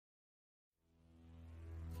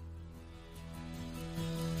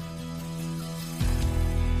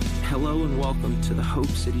Hello and welcome to the Hope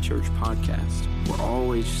City Church podcast. We're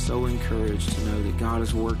always so encouraged to know that God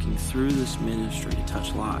is working through this ministry to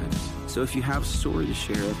touch lives. So if you have a story to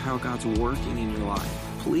share of how God's working in your life,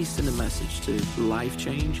 please send a message to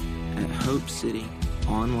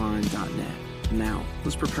lifechange@hopecityonline.net. Now,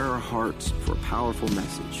 let's prepare our hearts for a powerful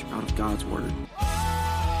message out of God's Word.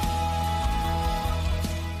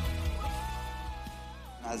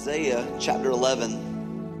 Isaiah chapter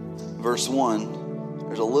 11, verse 1.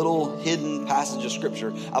 There's a little hidden passage of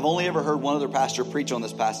Scripture. I've only ever heard one other pastor preach on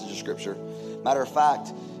this passage of Scripture. Matter of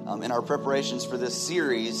fact, in our preparations for this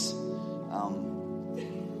series,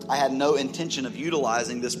 I had no intention of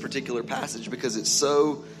utilizing this particular passage because it's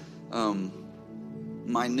so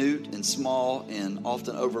minute and small and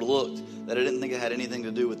often overlooked that I didn't think it had anything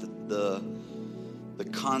to do with the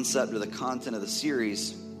concept or the content of the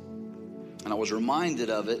series. And I was reminded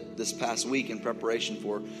of it this past week in preparation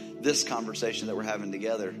for this conversation that we're having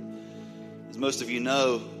together. As most of you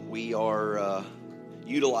know, we are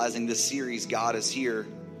utilizing this series, God is Here,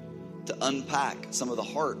 to unpack some of the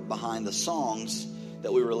heart behind the songs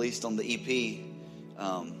that we released on the EP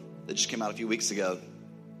that just came out a few weeks ago.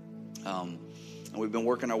 And we've been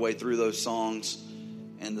working our way through those songs.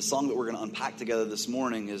 And the song that we're going to unpack together this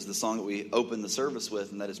morning is the song that we opened the service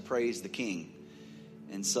with, and that is Praise the King.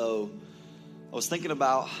 And so I was thinking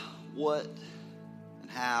about what and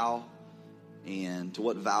how and to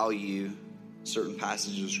what value certain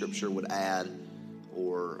passages of Scripture would add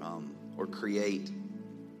or create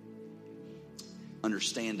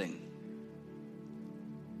understanding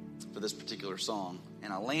for this particular song.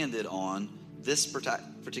 And I landed on this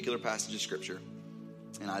particular passage of Scripture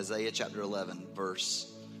in Isaiah chapter 11, verse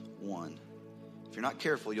 1. If you're not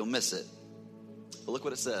careful, you'll miss it. But look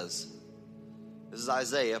what it says. This is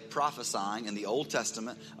Isaiah prophesying in the Old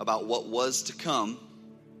Testament about what was to come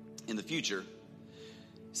in the future.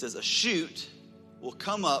 He says, a shoot will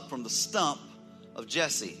come up from the stump of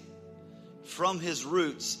Jesse. From his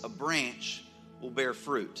roots, a branch will bear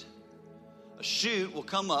fruit. A shoot will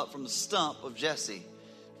come up from the stump of Jesse.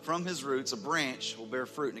 From his roots, a branch will bear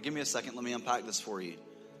fruit. Now, give me a second. Let me unpack this for you.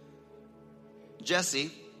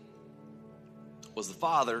 Jesse was the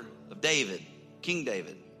father of David, King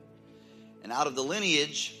David. And out of the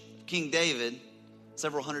lineage of King David,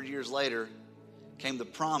 several hundred years later, came the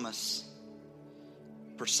promise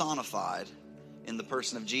personified in the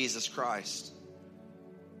person of Jesus Christ.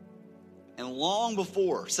 And long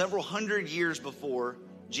before, several hundred years before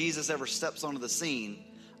Jesus ever steps onto the scene,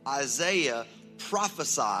 Isaiah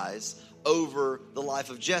prophesies over the life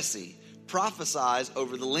of Jesse, prophesies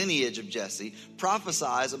over the lineage of Jesse,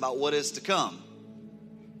 prophesies about what is to come.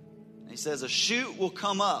 And he says, a shoot will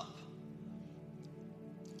come up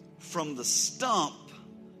from the stump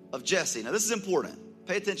of Jesse. Now, this is important.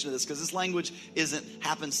 Pay attention to this because this language isn't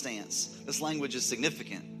happenstance. This language is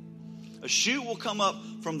significant. A shoot will come up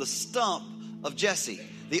from the stump of Jesse.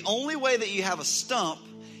 The only way that you have a stump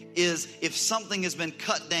is if something has been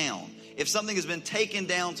cut down, if something has been taken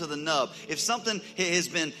down to the nub, if something has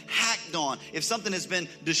been hacked on, if something has been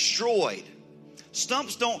destroyed.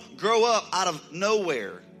 Stumps don't grow up out of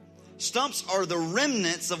nowhere. Stumps are the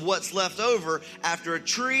remnants of what's left over after a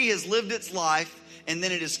tree has lived its life and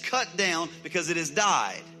then it is cut down because it has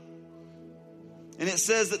died. And it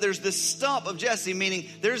says that there's this stump of Jesse, meaning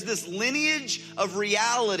there's this lineage of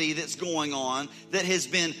reality that's going on that has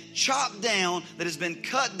been chopped down, that has been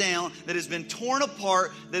cut down, that has been torn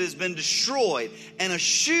apart, that has been destroyed. And a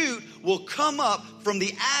shoot will come up from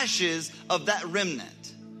the ashes of that remnant.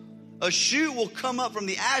 A shoot will come up from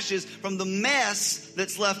the ashes, from the mess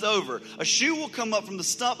that's left over. A shoot will come up from the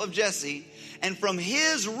stump of Jesse, and from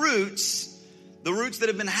his roots, the roots that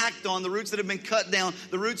have been hacked on, the roots that have been cut down,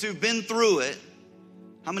 the roots who've been through it.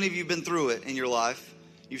 How many of you have been through it in your life?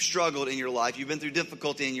 You've struggled in your life. You've been through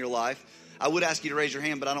difficulty in your life. I would ask you to raise your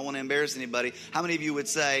hand, but I don't want to embarrass anybody. How many of you would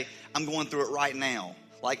say, I'm going through it right now?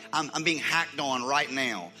 Like, I'm being hacked on right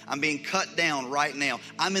now. I'm being cut down right now.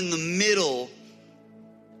 I'm in the middle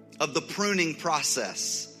of the pruning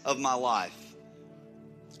process of my life.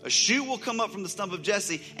 A shoot will come up from the stump of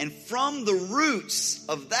Jesse, and from the roots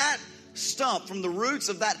of that stump, from the roots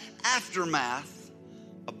of that aftermath,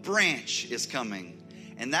 a branch is coming.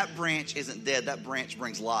 And that branch isn't dead. That branch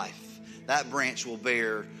brings life. That branch will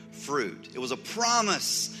bear fruit. It was a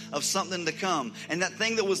promise of something to come. And that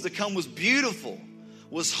thing that was to come was beautiful,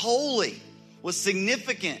 was holy, was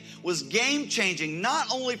significant, was game-changing,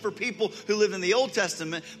 not only for people who lived in the Old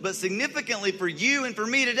Testament, but significantly for you and for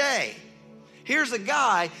me today. Here's a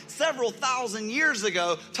guy several thousand years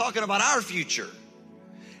ago talking about our future.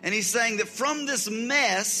 And he's saying that from this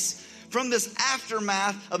mess, from this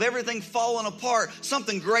aftermath of everything falling apart,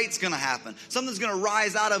 something great's going to happen. Something's going to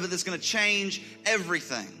rise out of it that's going to change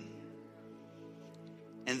everything.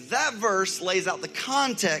 And that verse lays out the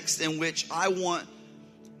context in which I want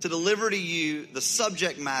to deliver to you the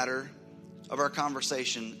subject matter of our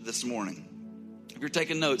conversation this morning. If you're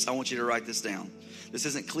taking notes, I want you to write this down. This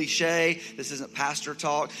isn't cliche. This isn't pastor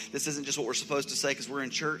talk. This isn't just what we're supposed to say because we're in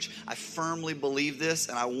church. I firmly believe this,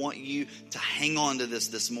 and I want you to hang on to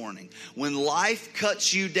this morning. When life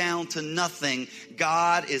cuts you down to nothing,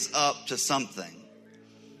 God is up to something.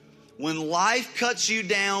 When life cuts you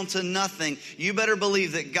down to nothing, you better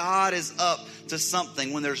believe that God is up to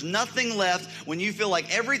something. When there's nothing left, when you feel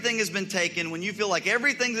like everything has been taken, when you feel like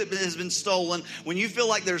everything has been stolen, when you feel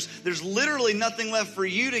like there's literally nothing left for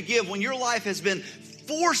you to give, when your life has been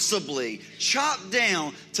forcibly chopped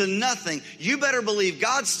down to nothing, you better believe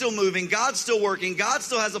God's still moving, God's still working, God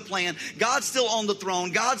still has a plan, God's still on the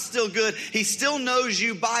throne, God's still good, He still knows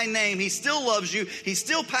you by name, He still loves you, He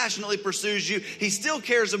still passionately pursues you, He still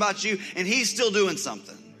cares about you, and He's still doing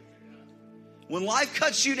something. When life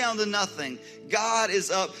cuts you down to nothing, God is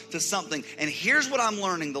up to something. And here's what I'm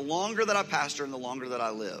learning the longer that I pastor and the longer that I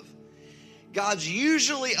live. God's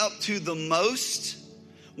usually up to the most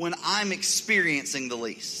when I'm experiencing the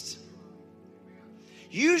least.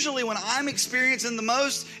 Usually when I'm experiencing the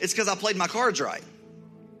most, it's because I played my cards right.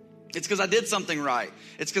 It's because I did something right.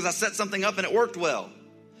 It's because I set something up and it worked well.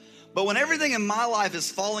 But when everything in my life is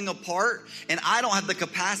falling apart and I don't have the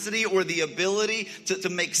capacity or the ability to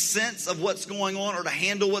make sense of what's going on or to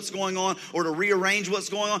handle what's going on or to rearrange what's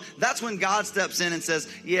going on, that's when God steps in and says,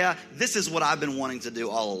 yeah, this is what I've been wanting to do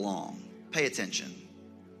all along. Pay attention.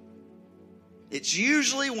 It's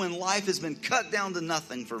usually when life has been cut down to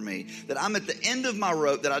nothing for me, that I'm at the end of my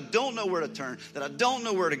rope, that I don't know where to turn, that I don't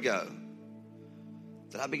know where to go,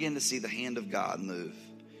 that I begin to see the hand of God move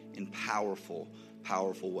in powerful,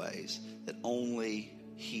 powerful ways that only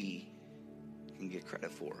He can get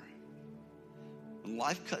credit for. When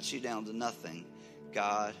life cuts you down to nothing,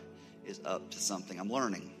 God is up to something. I'm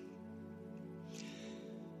learning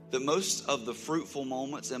that most of the fruitful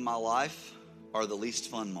moments in my life are the least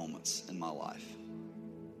fun moments in my life.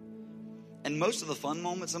 And most of the fun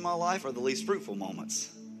moments in my life are the least fruitful moments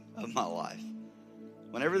of my life.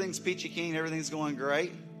 When everything's peachy keen, everything's going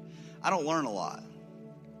great, I don't learn a lot.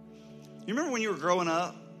 You remember when you were growing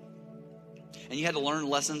up and you had to learn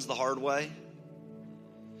lessons the hard way?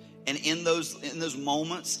 And in those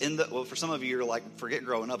moments, well, for some of you, you're like, forget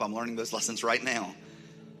growing up, I'm learning those lessons right now.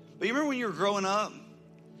 But you remember when you were growing up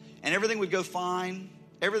and everything would go fine,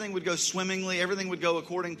 everything would go swimmingly, everything would go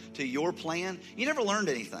according to your plan? You never learned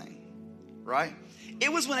anything, right?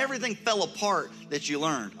 It was when everything fell apart that you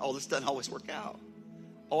learned, oh, this doesn't always work out.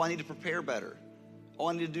 Oh, I need to prepare better. Oh,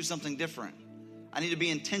 I need to do something different. I need to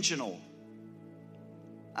be intentional.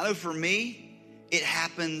 I know for me, it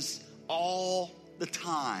happens all the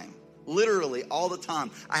time. Literally all the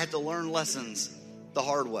time. I have to learn lessons the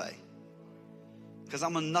hard way. Because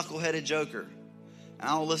I'm a knuckleheaded joker. And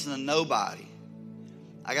I don't listen to nobody.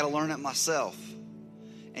 I got to learn it myself.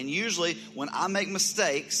 And usually when I make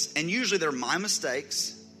mistakes, and usually they're my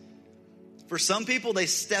mistakes, for some people they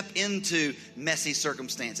step into messy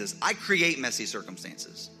circumstances. I create messy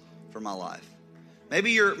circumstances for my life.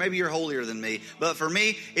 Maybe you're holier than me, but for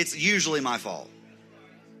me, it's usually my fault.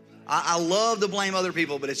 I love to blame other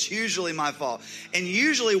people, but it's usually my fault. And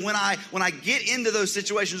usually when I get into those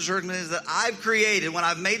situations or circumstances that I've created, when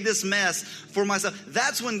I've made this mess for myself,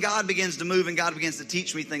 that's when God begins to move and God begins to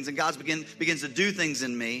teach me things and God begins to do things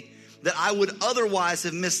in me that I would otherwise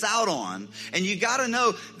have missed out on. And you got to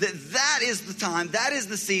know that is the time, that is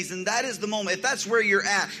the season, that is the moment. If that's where you're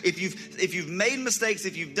at, if you've made mistakes,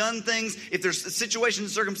 if you've done things, if there's situations and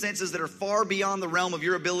circumstances that are far beyond the realm of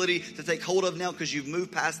your ability to take hold of now because you've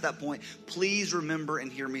moved past that point, please remember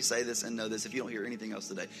and hear me say this and know this. If you don't hear anything else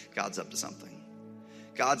today, God's up to something.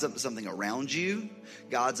 God's up to something around you.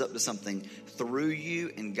 God's up to something through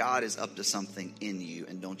you. And God is up to something in you.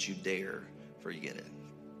 And don't you dare forget it.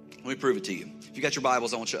 Let me prove it to you. If you got your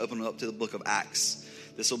Bibles, I want you to open them up to the book of Acts.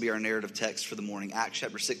 This will be our narrative text for the morning. Acts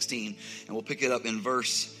chapter 16, and we'll pick it up in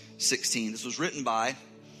verse 16. This was written by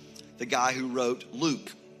the guy who wrote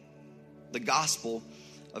Luke, the gospel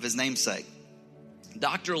of his namesake.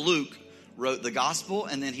 Dr. Luke wrote the gospel,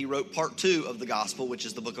 and then he wrote part 2 of the gospel, which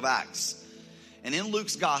is the book of Acts. And in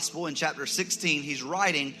Luke's gospel, in chapter 16, he's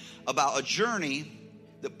writing about a journey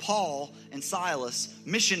that Paul and Silas,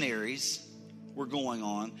 missionaries, were going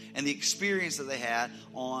on and the experience that they had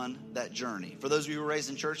on that journey. For those of you who were raised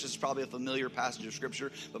in church, this is probably a familiar passage of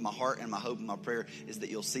Scripture, but my heart and my hope and my prayer is that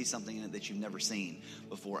you'll see something in it that you've never seen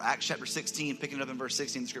before. Acts chapter 16, picking it up in verse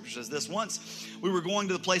 16, the Scripture says this: once we were going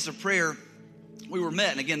to the place of prayer, we were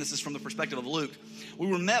met, and again, this is from the perspective of Luke, we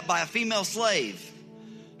were met by a female slave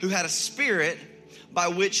who had a spirit by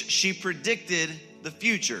which she predicted the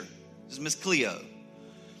future. This is Miss Cleo.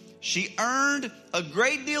 She earned a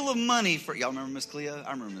great deal of money for... Y'all remember Miss Cleo?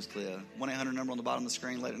 I remember Miss Cleo. 1-800 number on the bottom of the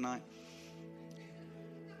screen late at night.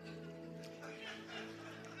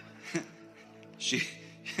 She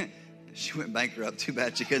went bankrupt. Too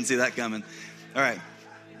bad she couldn't see that coming. All right.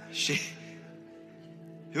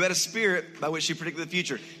 Who had a spirit by which she predicted the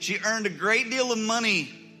future. She earned a great deal of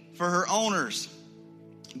money for her owners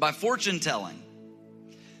by fortune telling.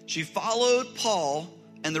 She followed Paul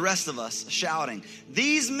and the rest of us, shouting,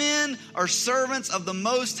 "These men are servants of the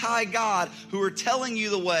Most High God who are telling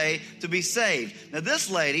you the way to be saved." Now, this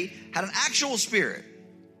lady had an actual spirit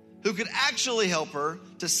who could actually help her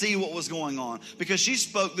to see what was going on because she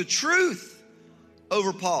spoke the truth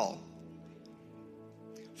over Paul.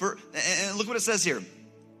 And look what it says here.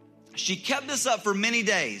 She kept this up for many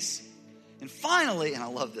days. And finally, and I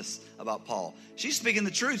love this about Paul, she's speaking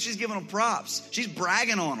the truth. She's giving them props. She's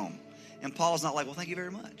bragging on them. And Paul's not like, "Well, thank you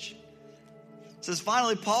very much." It says,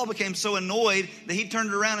 finally, Paul became so annoyed that he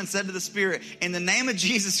turned around and said to the spirit, "In the name of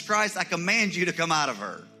Jesus Christ, I command you to come out of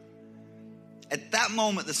her." At that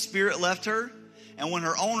moment, the spirit left her. And when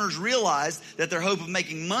her owners realized that their hope of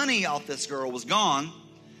making money off this girl was gone,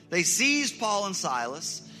 they seized Paul and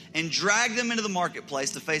Silas and dragged them into the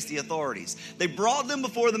marketplace to face the authorities. They brought them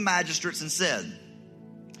before the magistrates and said,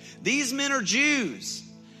 "These men are Jews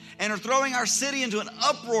and are throwing our city into an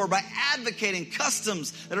uproar by advocating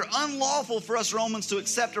customs that are unlawful for us Romans to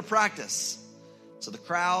accept or practice." So the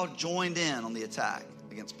crowd joined in on the attack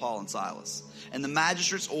against Paul and Silas, and the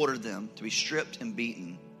magistrates ordered them to be stripped and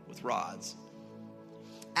beaten with rods.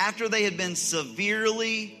 After they had been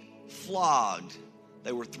severely flogged,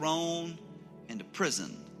 they were thrown into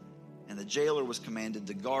prison, and the jailer was commanded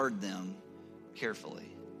to guard them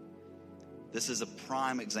carefully. This is a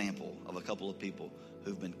prime example of a couple of people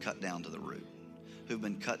who've been cut down to the root, who've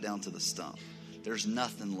been cut down to the stump. There's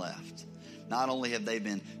nothing left. Not only have they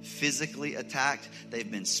been physically attacked, they've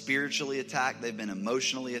been spiritually attacked, they've been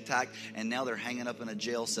emotionally attacked, and now they're hanging up in a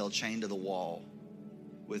jail cell chained to the wall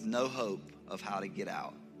with no hope of how to get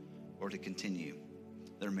out or to continue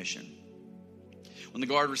their mission. When the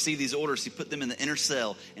guard received these orders, he put them in the inner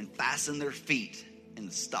cell and fastened their feet in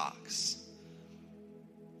the stocks.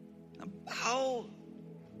 About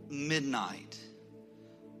midnight,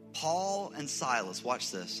 Paul and Silas,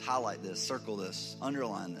 watch this, highlight this, circle this,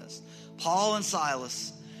 underline this. Paul and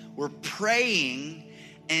Silas were praying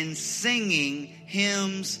and singing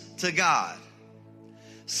hymns to God.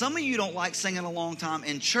 Some of you don't like singing a long time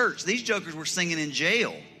in church. These jokers were singing in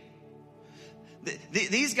jail.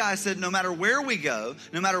 These guys said, no matter where we go,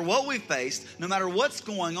 no matter what we faced, no matter what's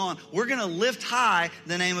going on, we're going to lift high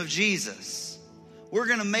the name of Jesus. We're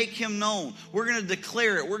going to make him known. We're going to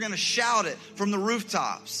declare it. We're going to shout it from the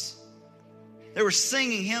rooftops. They were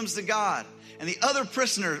singing hymns to God. And the other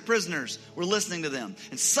prisoners were listening to them.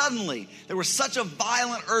 And suddenly, there was such a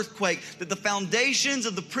violent earthquake that the foundations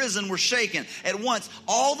of the prison were shaken. At once,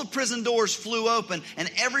 all the prison doors flew open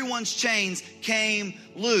and everyone's chains came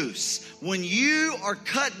loose. When you are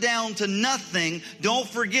cut down to nothing, don't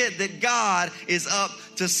forget that God is up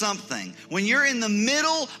to something. When you're in the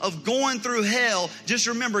middle of going through hell, just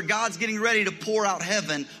remember God's getting ready to pour out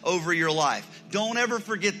heaven over your life. Don't ever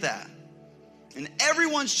forget that. And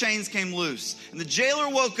everyone's chains came loose. And the jailer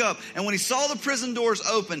woke up, and when he saw the prison doors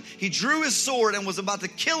open, he drew his sword and was about to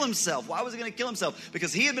kill himself. Why was he going to kill himself?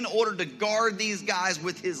 Because he had been ordered to guard these guys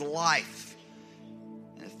with his life.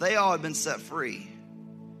 And if they all had been set free,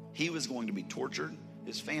 he was going to be tortured.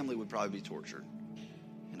 His family would probably be tortured.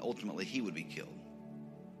 And ultimately, he would be killed.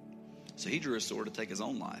 So he drew his sword to take his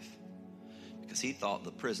own life because he thought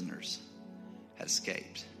the prisoners had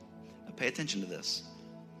escaped. Now pay attention to this.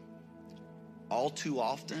 All too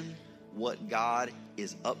often, what God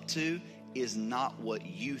is up to is not what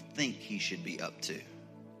you think he should be up to.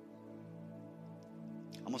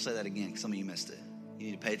 I'm going to say that again because some of you missed it. You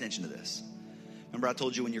need to pay attention to this. Remember I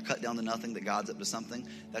told you when you're cut down to nothing that God's up to something?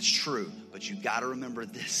 That's true, but you got to remember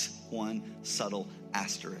this one subtle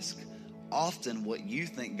asterisk. Often what you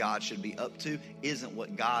think God should be up to isn't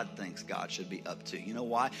what God thinks God should be up to. You know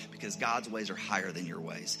why? Because God's ways are higher than your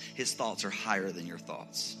ways. His thoughts are higher than your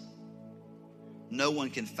thoughts. No one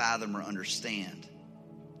can fathom or understand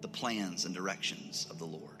the plans and directions of the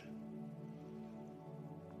Lord.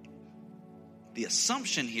 The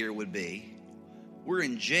assumption here would be, we're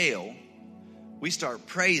in jail, we start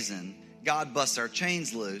praising, God busts our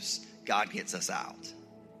chains loose, God gets us out.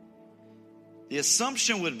 The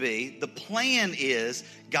assumption would be, the plan is,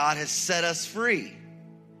 God has set us free.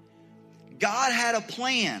 God had a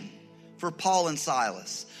plan for Paul and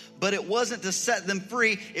Silas, but it wasn't to set them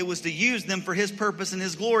free, it was to use them for his purpose and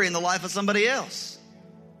his glory in the life of somebody else.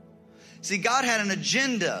 See, God had an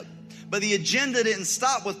agenda, but the agenda didn't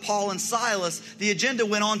stop with Paul and Silas. The agenda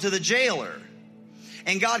went on to the jailer.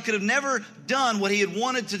 And God could have never done what he had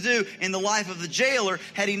wanted to do in the life of the jailer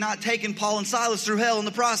had he not taken Paul and Silas through hell in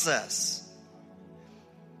the process.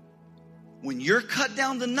 When you're cut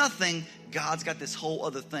down to nothing, God's got this whole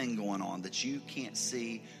other thing going on that you can't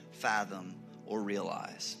see, fathom, or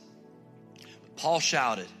realize. Paul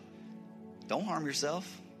shouted, "Don't harm yourself.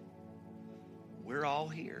 We're all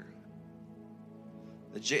here."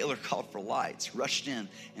 The jailer called for lights, rushed in,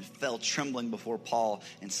 and fell trembling before Paul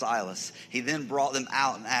and Silas. He then brought them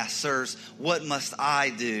out and asked, "Sirs, what must I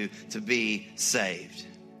do to be saved?"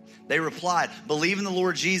 They replied, "Believe in the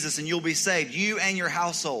Lord Jesus and you'll be saved, you and your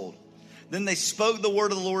household." Then they spoke the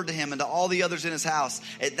word of the Lord to him and to all the others in his house.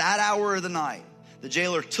 At that hour of the night, the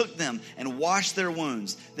jailer took them and washed their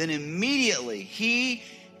wounds. Then immediately he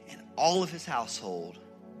and all of his household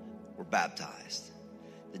were baptized.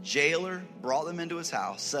 The jailer brought them into his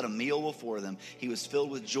house, set a meal before them. He was filled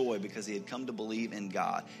with joy because he had come to believe in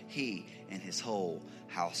God, he and his whole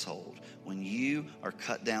household. When you are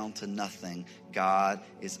cut down to nothing, God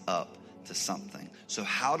is up to something. So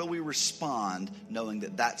how do we respond knowing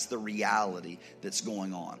that that's the reality that's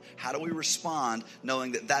going on? How do we respond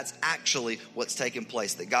knowing that that's actually what's taking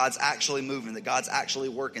place, that God's actually moving, that God's actually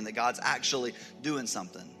working, that God's actually doing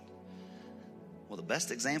something? Well, the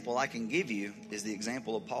best example I can give you is the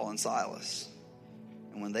example of Paul and Silas.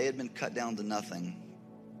 And when they had been cut down to nothing,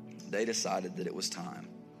 they decided that it was time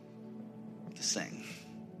to sing.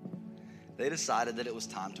 They decided that it was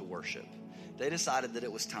time to worship. They decided that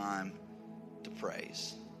it was time to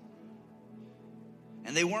praise.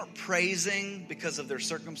 And they weren't praising because of their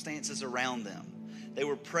circumstances around them. They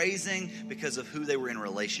were praising because of who they were in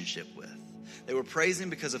relationship with. They were praising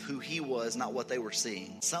because of who he was, not what they were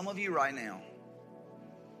seeing. Some of you right now,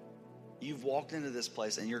 you've walked into this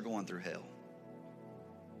place and you're going through hell.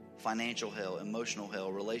 Financial hell, emotional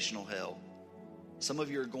hell, relational hell. Some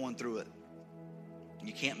of you are going through it.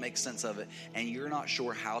 You can't make sense of it, and you're not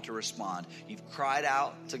sure how to respond. You've cried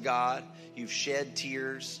out to God. You've shed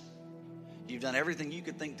tears. You've done everything you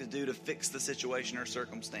could think to do to fix the situation or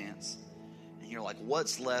circumstance. And you're like,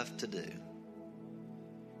 what's left to do?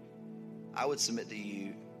 I would submit to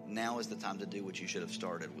you, now is the time to do what you should have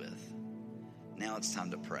started with. Now it's time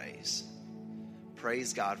to praise.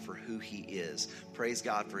 Praise God for who he is. Praise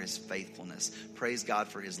God for his faithfulness. Praise God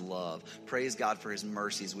for his love. Praise God for his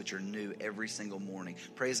mercies, which are new every single morning.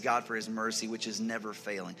 Praise God for his mercy, which is never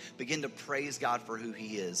failing. Begin to praise God for who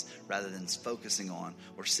he is rather than focusing on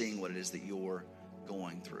or seeing what it is that you're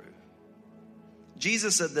going through.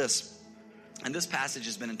 Jesus said this, and this passage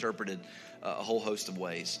has been interpreted a whole host of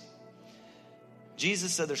ways.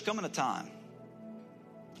 Jesus said there's coming a time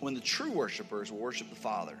when the true worshipers will worship the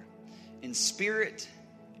Father in spirit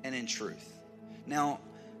and in truth. Now,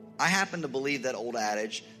 I happen to believe that old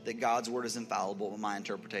adage that God's word is infallible, but my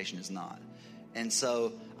interpretation is not. And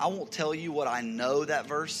so I won't tell you what I know that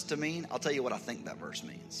verse to mean. I'll tell you what I think that verse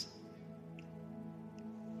means.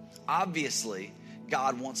 Obviously,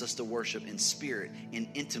 God wants us to worship in spirit, in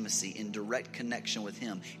intimacy, in direct connection with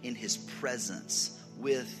him, in his presence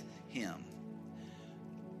with him.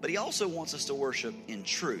 But he also wants us to worship in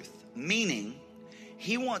truth, meaning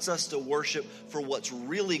he wants us to worship for what's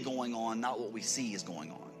really going on, not what we see is going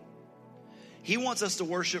on. He wants us to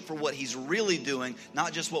worship for what he's really doing,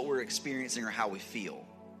 not just what we're experiencing or how we feel.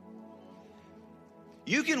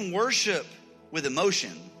 You can worship with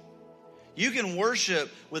emotion. You can worship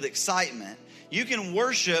with excitement. You can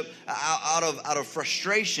worship out of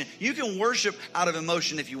frustration. You can worship out of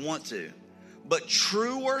emotion if you want to. But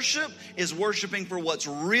true worship is worshiping for what's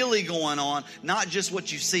really going on, not just what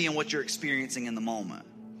you see and what you're experiencing in the moment.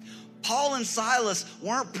 Paul and Silas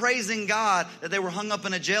weren't praising God that they were hung up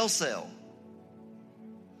in a jail cell.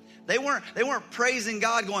 They weren't praising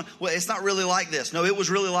God going, well, it's not really like this. No, it was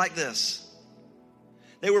really like this.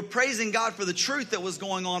 They were praising God for the truth that was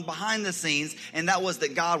going on behind the scenes, and that was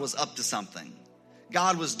that God was up to something.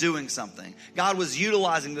 God was doing something. God was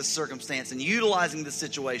utilizing this circumstance and utilizing this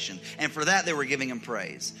situation. And for that, they were giving him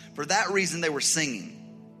praise. For that reason, they were singing.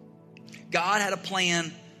 God had a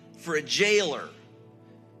plan for a jailer.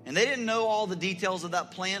 And they didn't know all the details of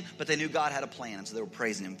that plan, but they knew God had a plan. And so they were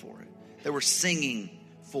praising him for it. They were singing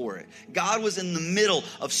for it. God was in the middle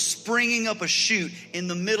of springing up a shoot in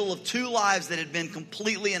the middle of two lives that had been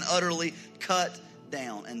completely and utterly cut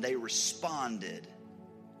down. And they responded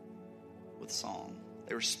with song.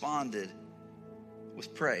 They responded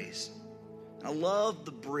with praise. And I love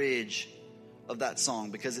the bridge of that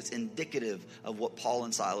song because it's indicative of what Paul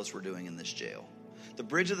and Silas were doing in this jail. The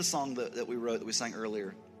bridge of the song that we wrote, that we sang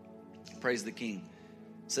earlier, Praise the King,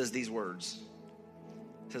 says these words.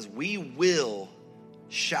 It says, we will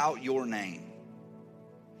shout your name.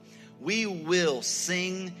 We will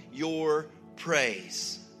sing your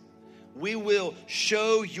praise. We will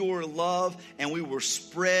show your love and we will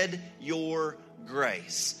spread your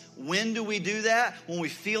grace. When do we do that? When we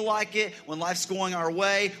feel like it, when life's going our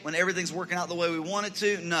way, when everything's working out the way we want it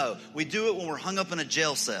to? No, we do it when we're hung up in a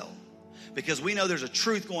jail cell. Because we know there's a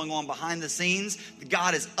truth going on behind the scenes.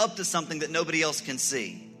 God is up to something that nobody else can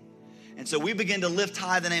see. And so we begin to lift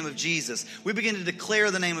high the name of Jesus. We begin to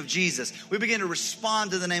declare the name of Jesus. We begin to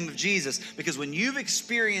respond to the name of Jesus. Because when you've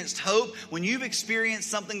experienced hope, when you've experienced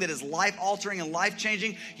something that is life-altering and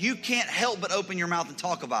life-changing, you can't help but open your mouth and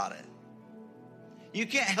talk about it. You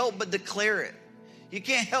can't help but declare it. You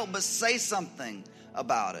can't help but say something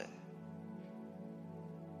about it.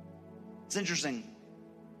 It's interesting.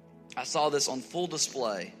 I saw this on full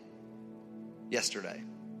display yesterday.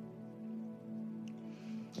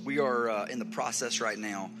 We are in the process right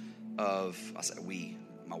now of, I say we,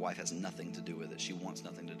 my wife has nothing to do with it. She wants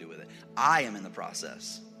nothing to do with it. I am in the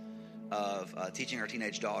process of teaching our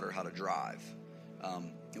teenage daughter how to drive,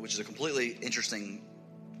 which is a completely interesting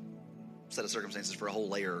set of circumstances for a whole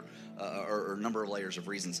layer or number of layers of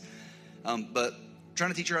reasons. But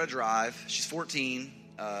trying to teach her how to drive. She's 14,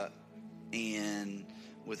 and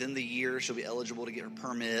within the year she'll be eligible to get her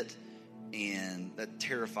permit, and that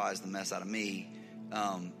terrifies the mess out of me.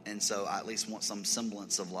 And so I at least want some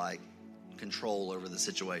semblance of like control over the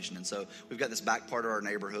situation. And so we've got this back part of our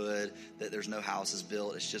neighborhood that there's no houses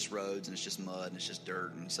built. It's just roads and it's just mud and it's just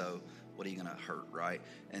dirt. And so what are you going to hurt, right?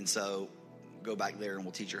 And so go back there and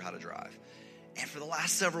we'll teach her how to drive. And for the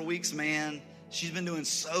last several weeks, man, she's been doing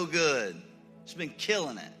so good. She's been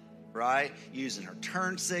killing it, right? Using her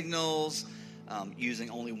turn signals, using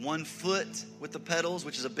only 1 foot with the pedals,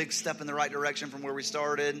 which is a big step in the right direction from where we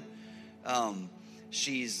started.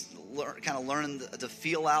 She's kind of learning to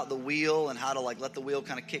feel out the wheel and how to like let the wheel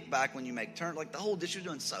kind of kick back when you make turns. Like the whole dish was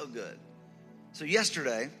doing so good. So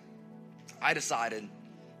yesterday, I decided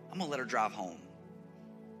I'm going to let her drive home.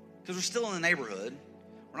 Because we're still in the neighborhood.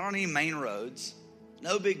 We're not on any main roads.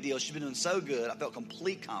 No big deal. She's been doing so good. I felt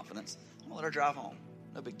complete confidence. I'm going to let her drive home.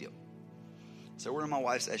 No big deal. So we're in my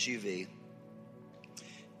wife's SUV.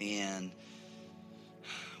 And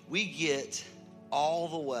we get all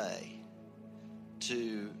the way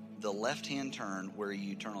to the left-hand turn where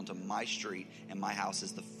you turn onto my street, and my house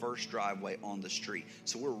is the first driveway on the street.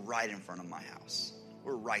 So we're right in front of my house.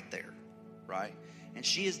 We're right there, right? And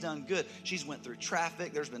she has done good. She's went through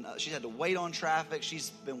traffic. She's had to wait on traffic.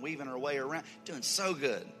 She's been weaving her way around, doing so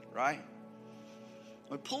good, right?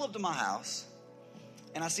 We pull up to my house,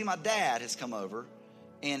 and I see my dad has come over,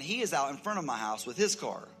 and he is out in front of my house with his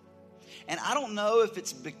car. And I don't know if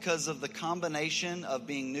it's because of the combination of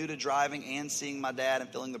being new to driving and seeing my dad and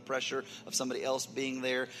feeling the pressure of somebody else being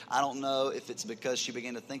there. I don't know if it's because she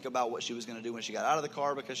began to think about what she was going to do when she got out of the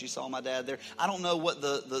car because she saw my dad there. I don't know what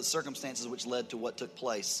the circumstances which led to what took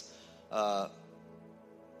place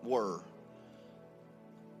were.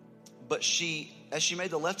 But as she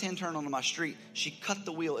made the left-hand turn onto my street, she cut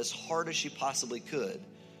the wheel as hard as she possibly could.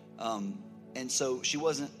 And so she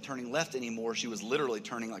wasn't turning left anymore. She was literally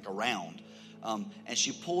turning like around. And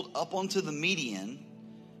she pulled up onto the median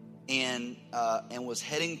and was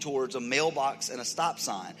heading towards a mailbox and a stop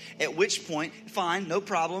sign. At which point, fine, no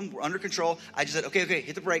problem. We're under control. I just said, okay,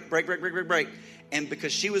 hit the brake. And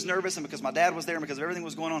because she was nervous and because my dad was there and because of everything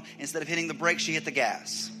was going on, instead of hitting the brake, she hit the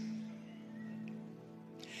gas.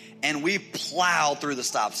 And we plowed through the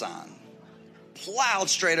stop sign. Plowed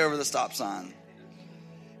straight over the stop sign.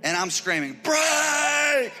 And I'm screaming,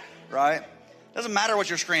 brake! Right? Doesn't matter what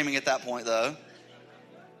you're screaming at that point, though.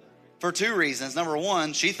 For 2 reasons. Number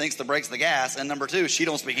 1, she thinks the brake's the gas. And number 2, she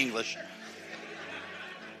don't speak English.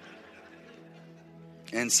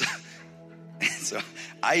 And so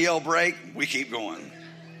I yell brake, we keep going.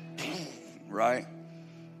 Right?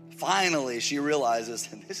 Finally, she realizes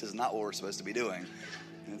this is not what we're supposed to be doing.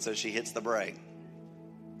 And so she hits the brake.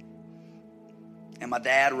 And my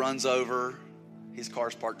dad runs over. His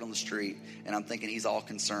car's parked on the street, and I'm thinking he's all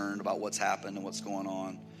concerned about what's happened and what's going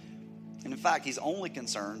on. And in fact, he's only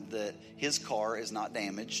concerned that his car is not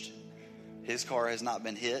damaged. His car has not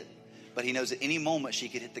been hit. But he knows at any moment she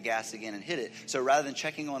could hit the gas again and hit it. So rather than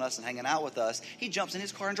checking on us and hanging out with us, he jumps in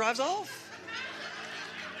his car and drives off.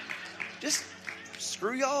 Just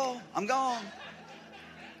screw y'all, I'm gone.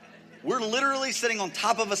 We're literally sitting on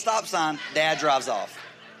top of a stop sign. Dad drives off.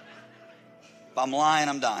 If I'm lying,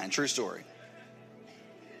 I'm dying. True story.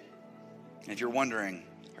 And if you're wondering,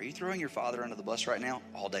 are you throwing your father under the bus right now?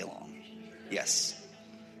 All day long. Yes.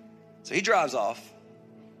 So he drives off.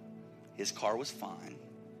 His car was fine.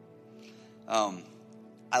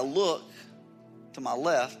 I look to my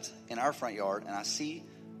left in our front yard, and I see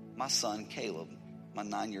my son, Caleb, my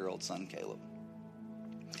 9-year-old son, Caleb.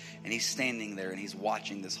 And he's standing there, and he's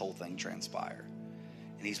watching this whole thing transpire.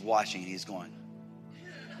 And he's watching, and he's going.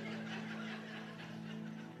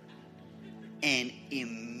 And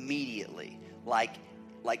immediately, like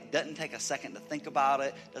doesn't take a second to think about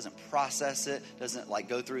it, doesn't process it, doesn't like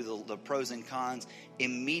go through the pros and cons.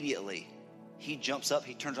 Immediately, he jumps up,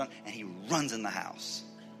 he turns around, and he runs in the house.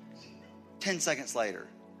 10 seconds later,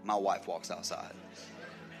 my wife walks outside.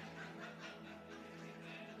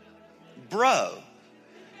 Bro,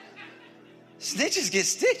 snitches get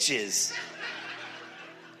stitches.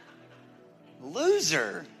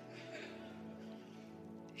 Loser.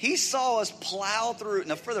 He saw us plow through.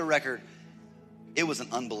 Now, for the record, it was an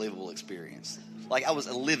unbelievable experience. Like I was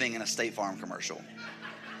living in a State Farm commercial.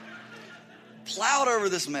 Plowed over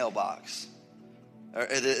this mailbox, or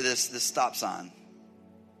this stop sign.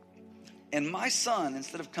 And my son,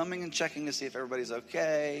 instead of coming and checking to see if everybody's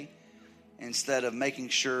okay, instead of making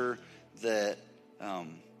sure that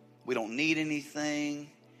we don't need anything,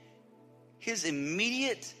 his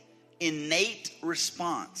immediate, innate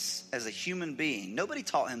response as a human being, nobody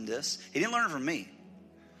taught him this. He didn't learn it from me.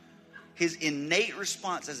 His innate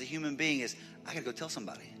response as a human being is, I gotta go tell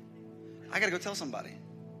somebody. I gotta go tell somebody.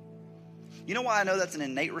 You know why I know that's an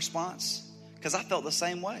innate response? Because I felt the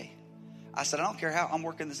same way. I said, I don't care how, I'm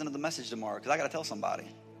working this into the message tomorrow because I gotta tell somebody,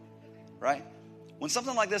 right? When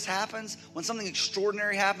something like this happens, when something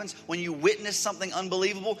extraordinary happens, when you witness something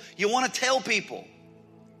unbelievable, you wanna tell people,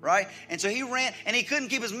 right? And so he ran, and he couldn't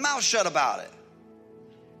keep his mouth shut about it.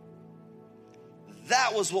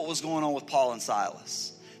 That was what was going on with Paul and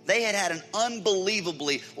Silas. They had had an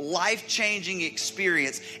unbelievably life-changing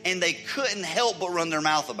experience, and they couldn't help but run their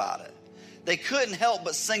mouth about it. They couldn't help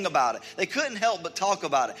but sing about it. They couldn't help but talk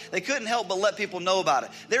about it. They couldn't help but let people know about it.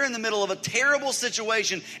 They're in the middle of a terrible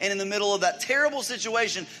situation, and in the middle of that terrible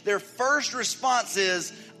situation, their first response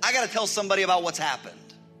is, I got to tell somebody about what's happened.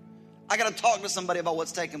 I got to talk to somebody about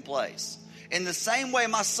what's taken place. In the same way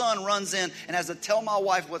my son runs in and has to tell my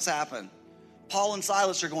wife what's happened, Paul and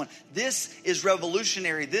Silas are going, this is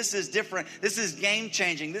revolutionary. This is different. This is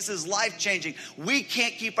game-changing. This is life-changing. We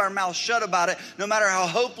can't keep our mouth shut about it, no matter how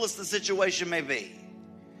hopeless the situation may be.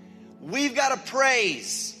 We've got to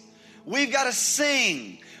praise. We've got to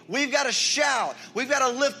sing. We've got to shout. We've got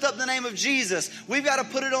to lift up the name of Jesus. We've got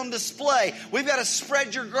to put it on display. We've got to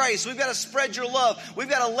spread your grace. We've got to spread your love. We've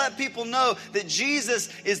got to let people know that Jesus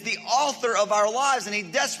is the author of our lives, and he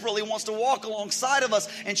desperately wants to walk alongside of us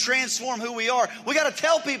and transform who we are. We got to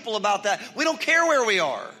tell people about that. We don't care where we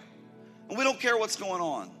are, and we don't care what's going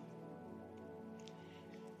on.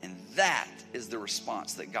 And that is the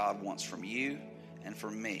response that God wants from you and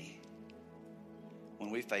from me when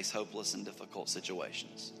we face hopeless and difficult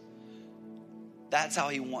situations. That's how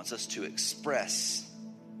he wants us to express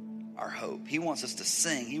our hope. He wants us to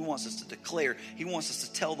sing. He wants us to declare. He wants us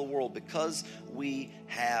to tell the world because we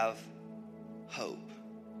have hope.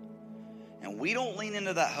 And we don't lean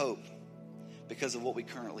into that hope because of what we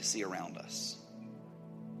currently see around us.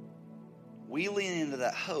 We lean into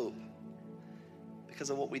that hope because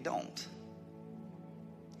of what we don't.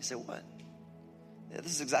 You say, what? Yeah,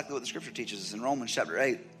 this is exactly what the scripture teaches us in Romans chapter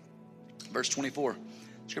 8, verse 24.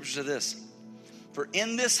 Scripture said this, for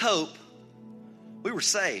in this hope, we were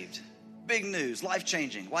saved. Big news,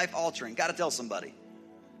 life-changing, life-altering. Got to tell somebody.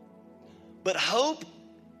 But hope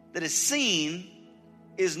that is seen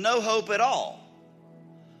is no hope at all.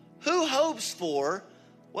 Who hopes for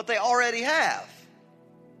what they already have?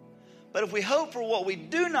 But if we hope for what we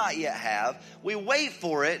do not yet have, we wait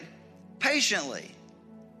for it patiently.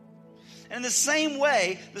 And in the same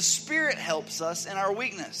way, the Spirit helps us in our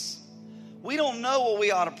weakness. We don't know what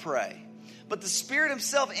we ought to pray, but the Spirit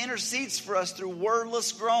himself intercedes for us through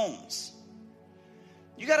wordless groans.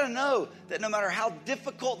 You got to know that no matter how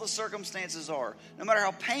difficult the circumstances are, no matter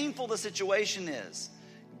how painful the situation is,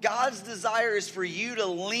 God's desire is for you to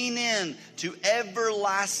lean in to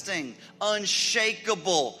everlasting,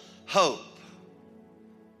 unshakable hope.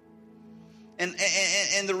 And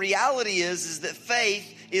the reality is that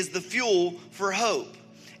faith is the fuel for hope.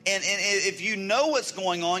 And if you know what's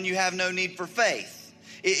going on, you have no need for faith.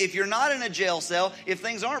 If you're not in a jail cell, if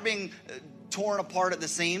things aren't being torn apart at the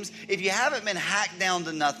seams, if you haven't been hacked down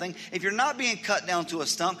to nothing, if you're not being cut down to a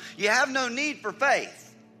stump, you have no need for faith.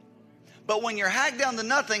 But when you're hacked down to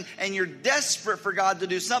nothing and you're desperate for God to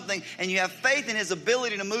do something and you have faith in His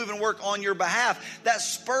ability to move and work on your behalf, that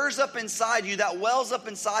spurs up inside you, that wells up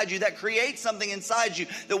inside you, that creates something inside you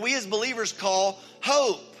that we as believers call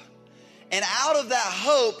hope. And out of that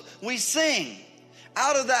hope, we sing.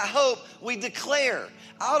 Out of that hope, we declare.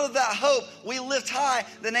 Out of that hope, we lift high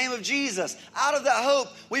the name of Jesus. Out of that hope,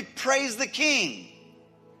 we praise the King.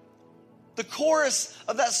 The chorus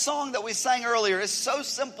of that song that we sang earlier is so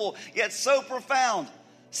simple, yet so profound.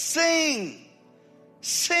 Sing,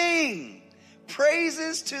 sing,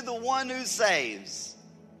 praises to the one who saves.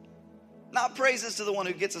 Not praises to the one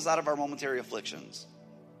who gets us out of our momentary afflictions,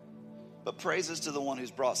 but praises to the one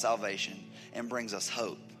who's brought salvation and brings us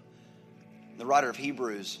hope. The writer of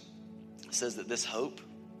Hebrews says that this hope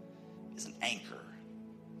is an anchor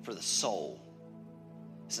for the soul.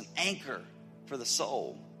 It's an anchor for the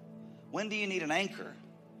soul. When do you need an anchor?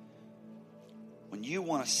 When you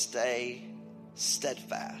want to stay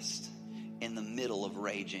steadfast in the middle of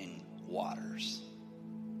raging waters.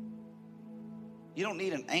 You don't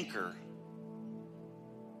need an anchor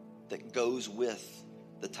that goes with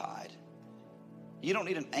the tide. You don't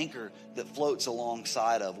need an anchor that floats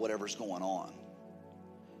alongside of whatever's going on.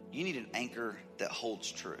 You need an anchor that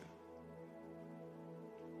holds true.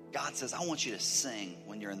 God says, I want you to sing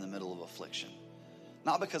when you're in the middle of affliction.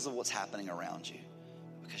 Not because of what's happening around you,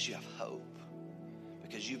 because you have hope.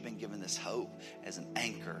 Because you've been given this hope as an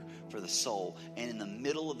anchor for the soul. And in the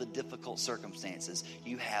middle of the difficult circumstances,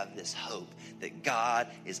 you have this hope that God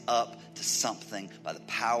is up to something by the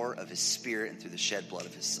power of His Spirit and through the shed blood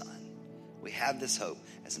of His Son. We have this hope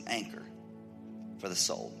as an anchor for the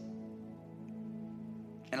soul.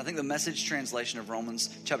 And I think the Message translation of Romans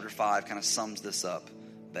chapter 5 kind of sums this up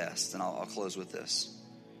best. And I'll close with this.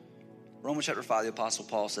 Romans chapter 5, the Apostle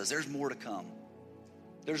Paul says, there's more to come.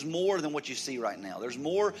 There's more than what you see right now. There's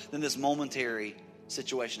more than this momentary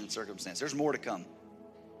situation and circumstance. There's more to come.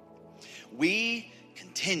 We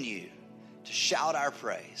continue to shout our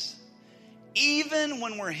praise, even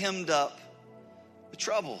when we're hemmed up with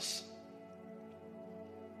troubles.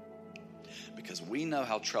 Because we know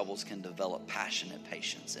how troubles can develop passionate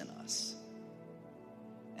patience in us.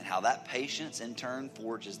 And how that patience in turn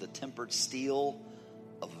forges the tempered steel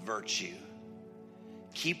of virtue,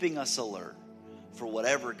 keeping us alert for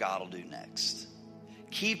whatever God will do next,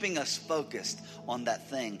 keeping us focused on that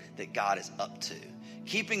thing that God is up to,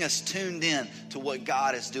 keeping us tuned in to what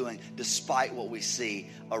God is doing despite what we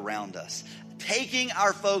see around us, taking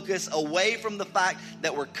our focus away from the fact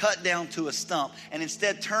that we're cut down to a stump and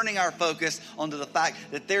instead turning our focus onto the fact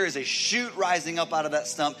that there is a shoot rising up out of that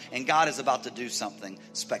stump and God is about to do something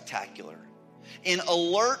spectacular. In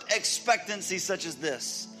alert expectancy such as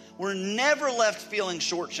this, we're never left feeling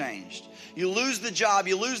shortchanged. You lose the job,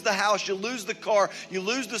 you lose the house, you lose the car, you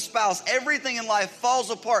lose the spouse. Everything in life falls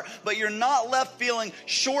apart, but you're not left feeling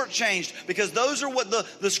shortchanged because those are what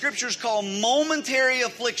the scriptures call momentary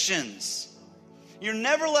afflictions. You're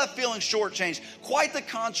never left feeling shortchanged. Quite the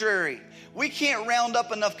contrary. We can't round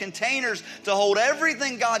up enough containers to hold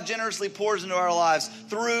everything God generously pours into our lives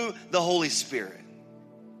through the Holy Spirit.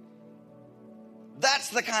 That's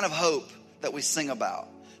the kind of hope that we sing about.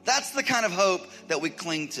 That's the kind of hope that we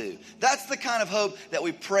cling to. That's the kind of hope that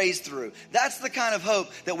we praise through. That's the kind of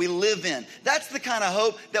hope that we live in. That's the kind of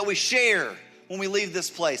hope that we share when we leave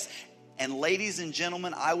this place. And ladies and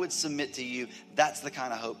gentlemen, I would submit to you, that's the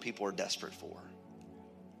kind of hope people are desperate for.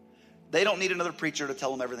 They don't need another preacher to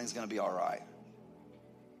tell them everything's going to be all right.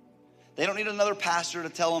 They don't need another pastor to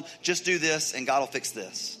tell them, just do this and God will fix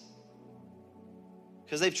this.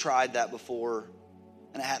 Because they've tried that before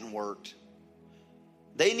and it hadn't worked.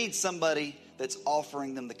 They need somebody that's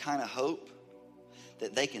offering them the kind of hope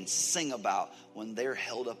that they can sing about when they're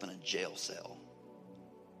held up in a jail cell.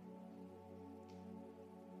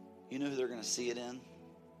 You know who they're going to see it in?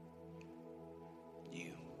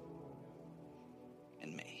 You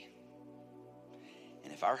and me.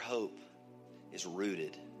 And if our hope is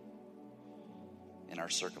rooted in our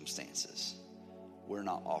circumstances, we're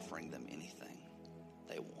not offering them anything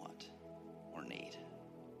they want or need.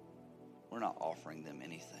 We're not offering them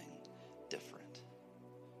anything different.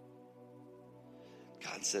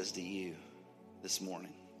 God says to you this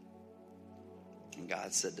morning, and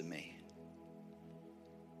God said to me,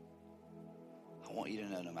 I want you to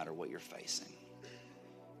know no matter what you're facing,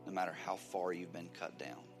 no matter how far you've been cut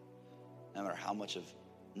down, no matter how much of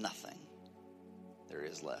nothing there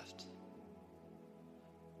is left,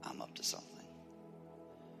 I'm up to something.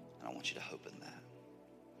 And I want you to hope in that.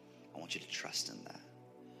 I want you to trust in that.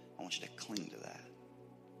 I want you to cling to that.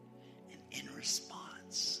 And in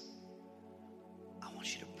response, I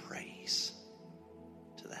want you to praise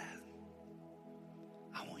to that.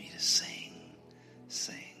 I want you to sing.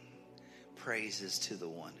 Praises to the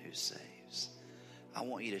one who saves. I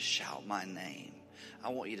want you to shout my name. I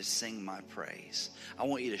want you to sing my praise. I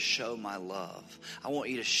want you to show my love. I want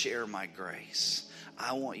you to share my grace.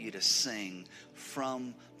 I want you to sing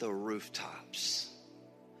from the rooftops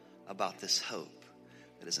about this hope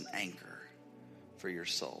that is an anchor for your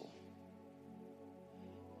soul.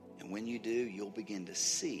 And when you do, you'll begin to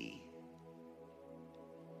see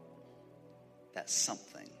that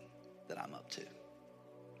something that I'm up to.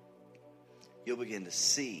 You'll begin to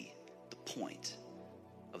see the point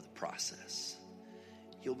of the process.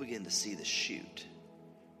 You'll begin to see the shoot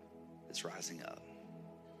that's rising up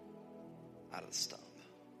out of the stump.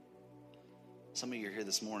 Some of you are here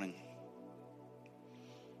this morning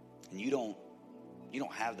and you don't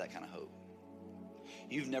have that kind of hope.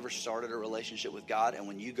 You've never started a relationship with God, and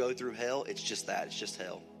when you go through hell, it's just that. It's just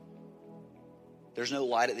hell. There's no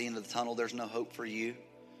light at the end of the tunnel. There's no hope for you.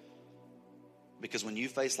 Because when you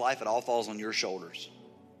face life, it all falls on your shoulders.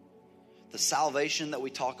 The salvation that we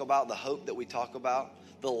talk about, the hope that we talk about,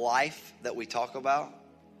 the life that we talk about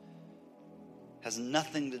has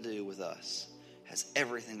nothing to do with us. Has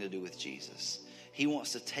everything to do with Jesus. He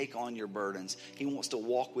wants to take on your burdens. He wants to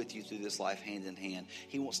walk with you through this life hand in hand.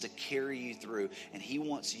 He wants to carry you through. And he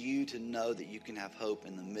wants you to know that you can have hope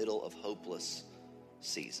in the middle of hopeless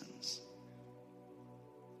seasons.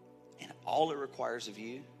 And all it requires of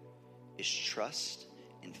you is trust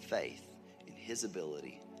and faith in his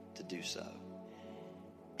ability to do so.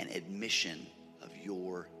 An admission of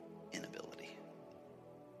your inability.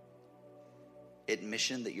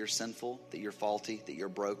 Admission that you're sinful, that you're faulty, that you're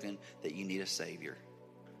broken, that you need a Savior.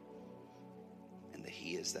 And that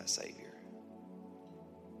he is that Savior.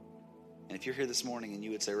 And if you're here this morning and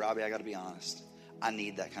you would say, Robbie, I got to be honest. I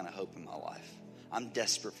need that kind of hope in my life. I'm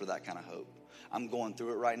desperate for that kind of hope. I'm going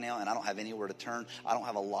through it right now, and I don't have anywhere to turn. I don't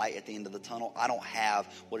have a light at the end of the tunnel. I don't have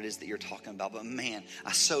what it is that you're talking about. But man,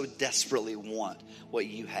 I so desperately want what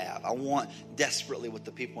you have. I want desperately what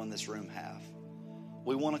the people in this room have.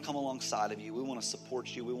 We want to come alongside of you. We want to support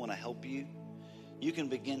you. We want to help you. You can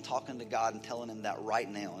begin talking to God and telling him that right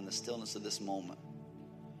now in the stillness of this moment.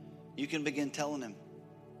 You can begin telling him,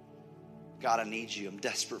 God, I need you. I'm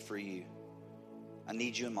desperate for you. I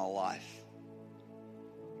need you in my life.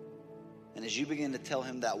 And as you begin to tell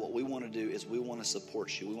him that, what we want to do is we want to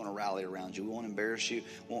support you. We want to rally around you. We won't embarrass you.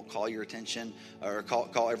 We won't call your attention or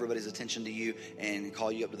call everybody's attention to you and call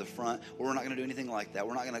you up to the front. We're not going to do anything like that.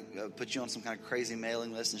 We're not going to put you on some kind of crazy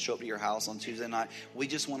mailing list and show up to your house on Tuesday night. We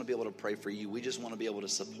just want to be able to pray for you. We just want to be able to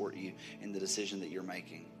support you in the decision that you're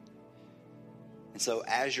making. And so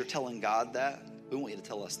as you're telling God that, we want you to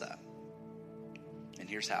tell us that. And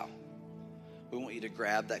here's how. We want you to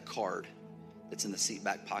grab that card that's in the seat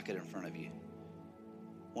back pocket in front of you.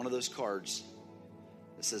 One of those cards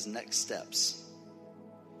that says Next Steps.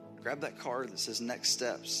 Grab that card that says Next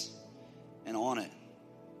Steps, and on it,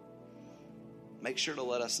 make sure to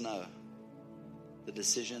let us know the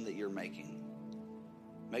decision that you're making.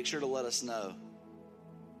 Make sure to let us know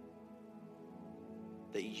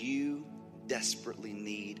that you desperately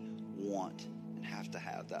need, want, and have to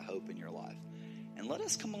have that hope in your life. And let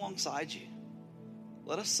us come alongside you.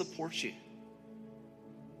 Let us support you.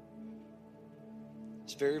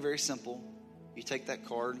 It's very, very simple. You take that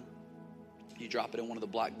card, you drop it in one of the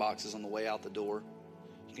black boxes on the way out the door.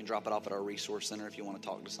 You can drop it off at our resource center if you want to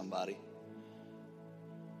talk to somebody.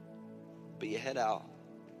 But you head out,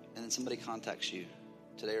 and then somebody contacts you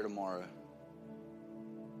today or tomorrow.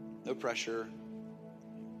 No pressure.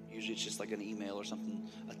 Usually it's just like an email or something,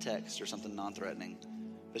 a text or something non-threatening.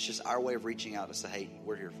 But it's just our way of reaching out to say, hey,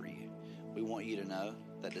 we're here for you. We want you to know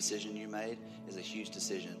that decision you made is a huge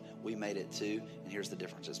decision. We made it too, and here's the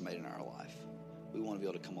difference it's made in our life. We want to be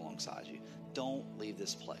able to come alongside you. Don't leave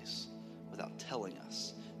this place without telling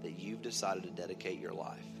us that you've decided to dedicate your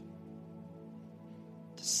life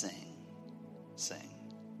to sing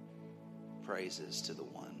praises to the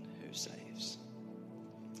one who saves.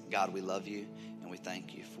 God, we love you, and we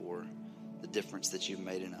thank you for the difference that you've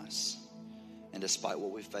made in us. And despite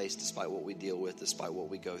what we face, despite what we deal with, despite what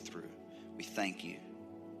we go through, we thank you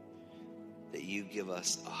that you give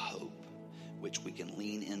us a hope which we can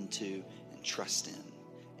lean into and trust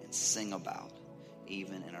in and sing about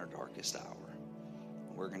even in our darkest hour.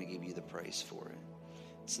 We're going to give you the praise for it.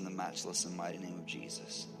 It's in the matchless and mighty name of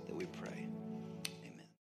Jesus that we pray.